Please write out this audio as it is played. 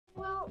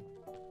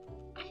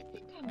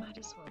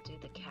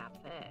the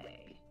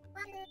cafe.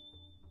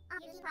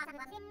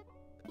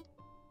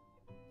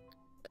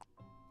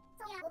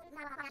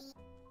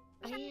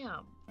 I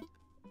am.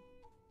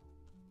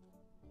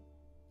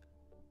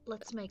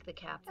 Let's make the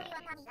cafe.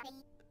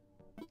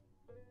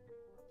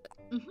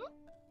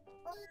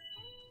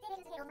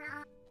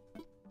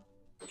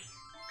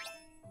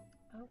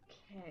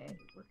 Okay,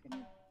 we're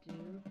gonna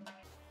do...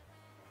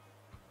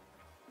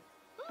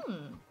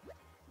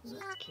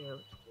 That's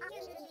cute.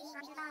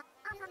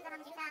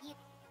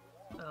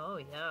 Oh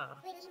yeah,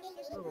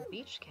 little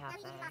beach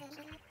cafe.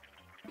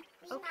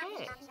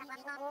 Okay.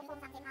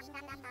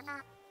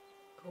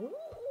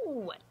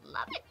 Ooh, I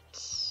love it.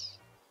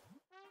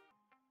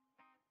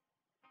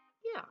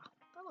 Yeah,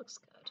 that looks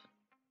good.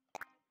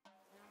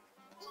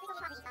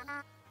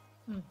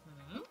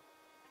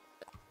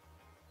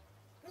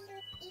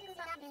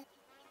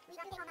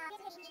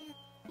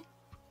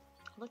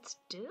 Let's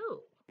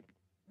do.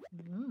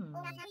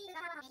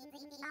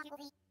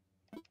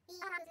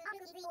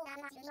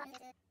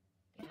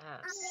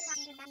 Yes.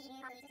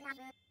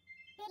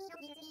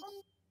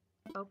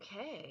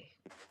 Okay.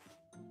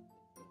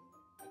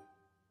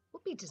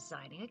 We'll be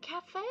designing a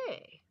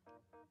cafe.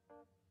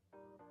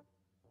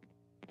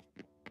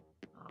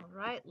 All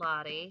right,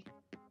 Lottie.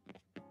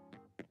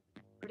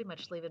 Pretty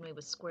much leaving me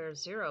with square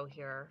zero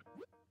here.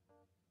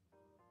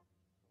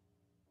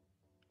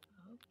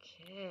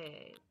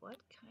 Okay, what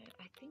kind?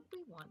 I think we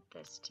want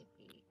this to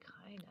be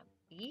kind of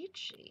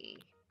beachy.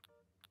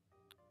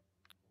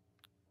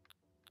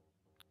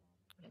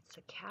 It's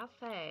a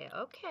cafe.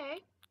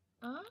 Okay.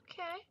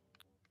 Okay.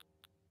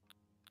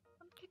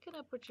 I'm picking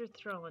up what you're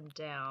throwing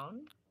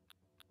down.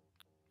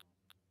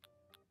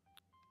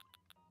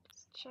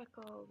 Just check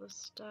all the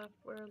stuff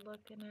we're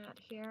looking at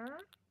here.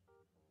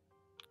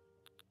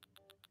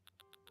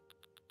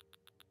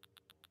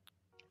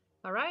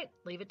 All right,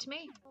 leave it to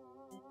me.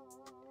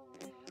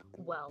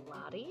 Well,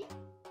 Lottie,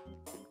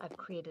 I've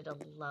created a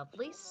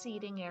lovely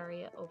seating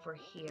area over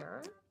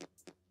here.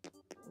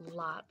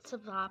 Lots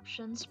of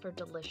options for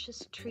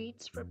delicious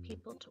treats for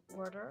people to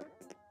order,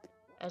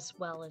 as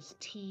well as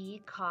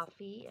tea,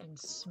 coffee, and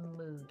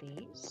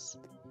smoothies.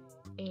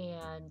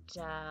 And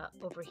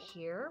over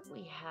here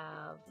we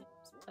have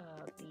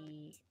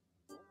the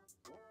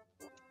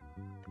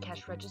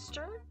cash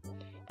register,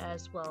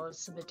 as well as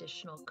some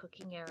additional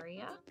cooking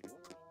area.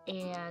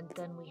 And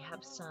then we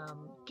have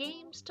some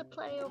games to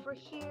play over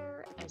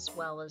here, as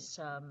well as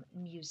some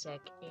music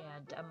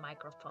and a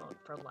microphone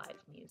for live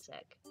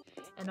music.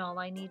 And all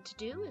I need to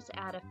do is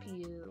add a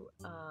few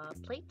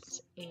plates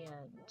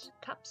and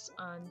cups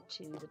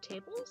onto the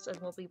tables,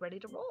 and we'll be ready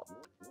to roll.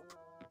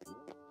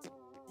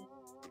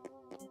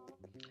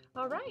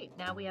 All right,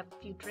 now we have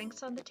a few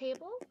drinks on the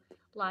table.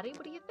 Lottie,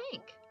 what do you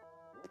think?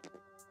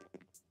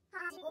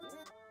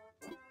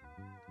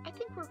 I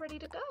think we're ready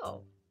to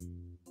go.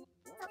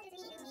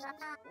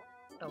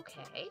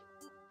 Okay.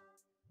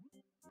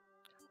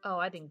 Oh,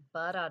 I think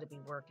Bud ought to be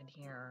working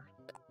here.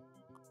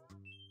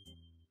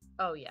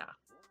 Oh yeah,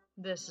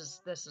 this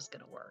is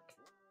gonna work.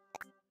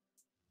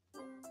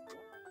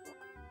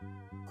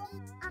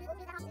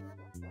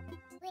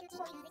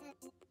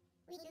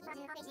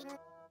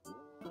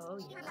 Oh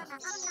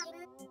yes.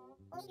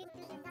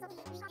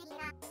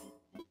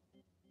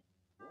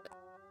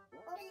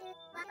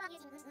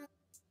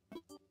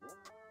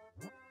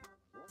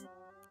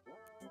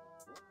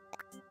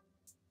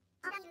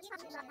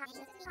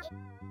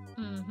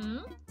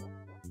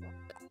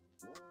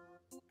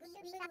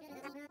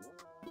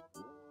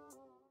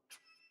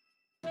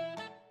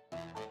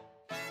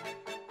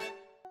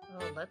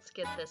 Oh, let's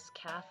get this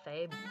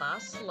cafe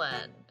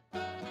bustling.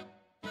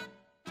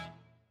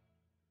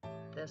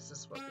 This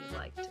is what we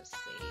like to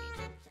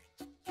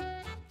see.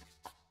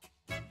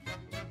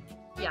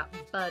 Yeah,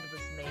 Bud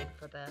was made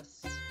for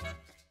this.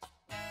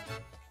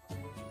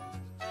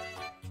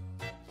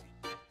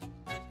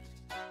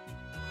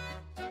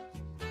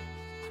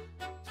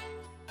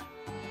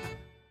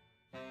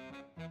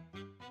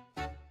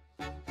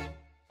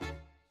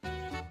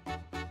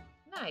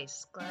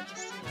 Nice. Glad to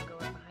see you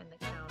going behind the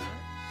counter.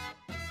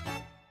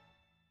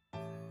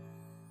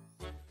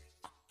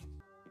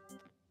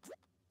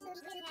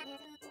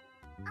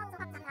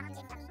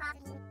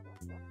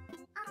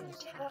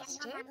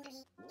 Fantastic.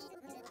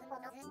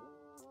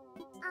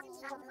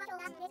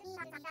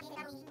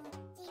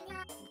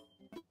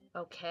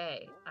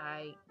 Okay,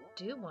 I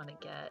do want to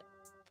get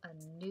a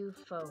new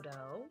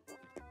photo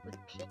with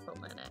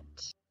people in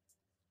it.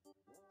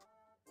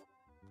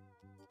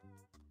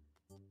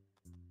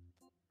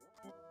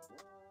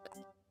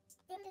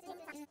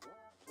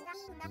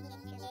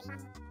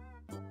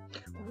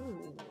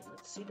 Ooh,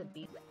 let's see the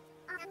beat.